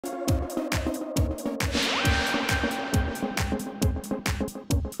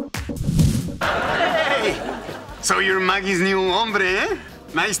So you're Maggie's new hombre, eh?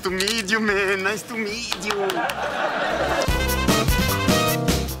 Nice to meet you, man. Nice to meet you.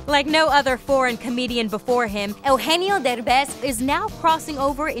 Like no other foreign comedian before him, Eugenio Derbez is now crossing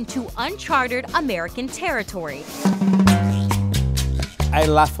over into uncharted American territory. I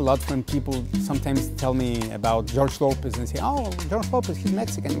laugh a lot when people sometimes tell me about George Lopez and say, oh, George Lopez, he's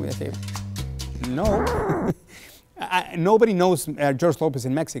Mexican. I say, no. Nobody knows George Lopez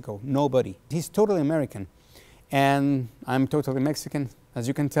in Mexico. Nobody. He's totally American. And I'm totally Mexican, as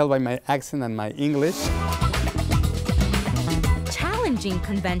you can tell by my accent and my English. Challenging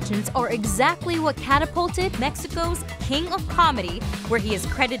conventions are exactly what catapulted Mexico's king of comedy, where he is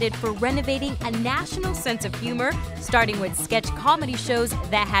credited for renovating a national sense of humor, starting with sketch comedy shows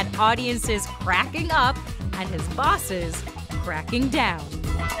that had audiences cracking up and his bosses cracking down.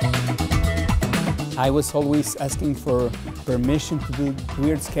 I was always asking for permission to do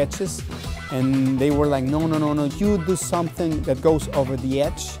weird sketches, and they were like, no, no, no, no, you do something that goes over the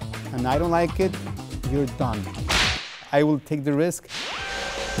edge, and I don't like it, you're done. I will take the risk.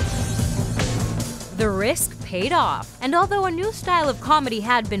 The risk paid off, and although a new style of comedy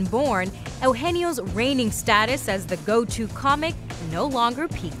had been born, Eugenio's reigning status as the go-to comic no longer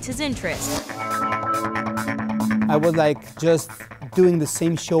piqued his interest. I was like just doing the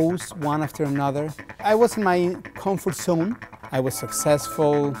same shows one after another. I was in my comfort zone. I was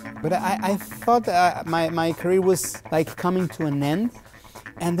successful, but I thought my career was like coming to an end.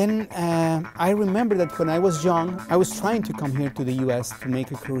 And then I remember that when I was young, I was trying to come here to the US to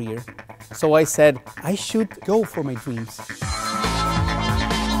make a career. So I said, I should go for my dreams.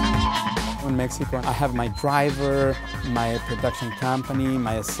 In Mexico, I have my driver, my production company,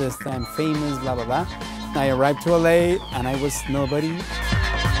 my assistant, I'm famous, blah, blah, blah. I arrived to LA and I was nobody.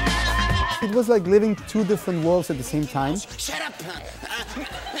 It was like living two different worlds at the same time. Shut up!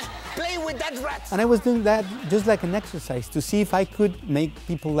 Play with that rat! And I was doing that just like an exercise to see if I could make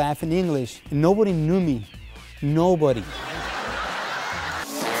people laugh in English. And nobody knew me. Nobody.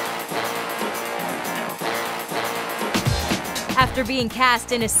 After being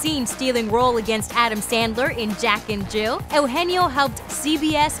cast in a scene-stealing role against Adam Sandler in Jack and Jill, Eugenio helped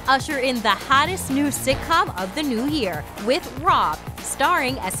CBS usher in the hottest new sitcom of the new year, with Rob,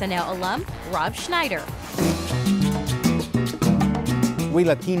 starring SNL alum Rob Schneider. We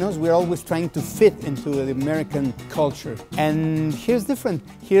Latinos, we're always trying to fit into the American culture. And here's different.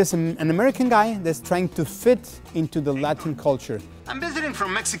 Here's an American guy that's trying to fit into the Latin culture. I'm visiting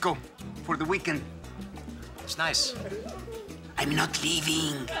from Mexico for the weekend. It's nice. I'm not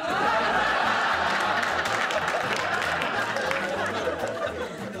leaving.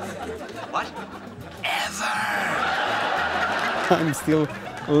 What? Ever. I'm still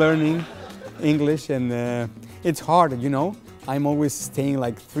learning English and it's hard, you know. I'm always staying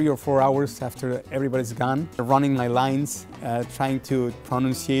like 3 or 4 hours after everybody's gone, running my lines, trying to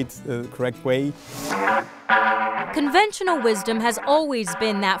pronunciate the correct way. Conventional wisdom has always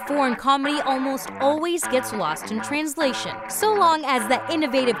been that foreign comedy almost always gets lost in translation. So long as the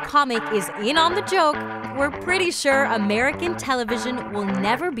innovative comic is in on the joke, we're pretty sure American television will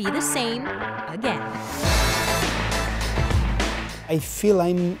never be the same again. I feel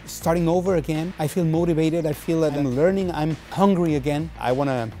I'm starting over again. I feel motivated. I feel that I'm learning. I'm hungry again. I want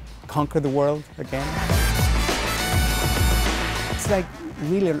to conquer the world again. It's like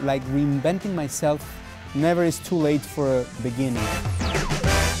really like reinventing myself. Never is too late for a beginning.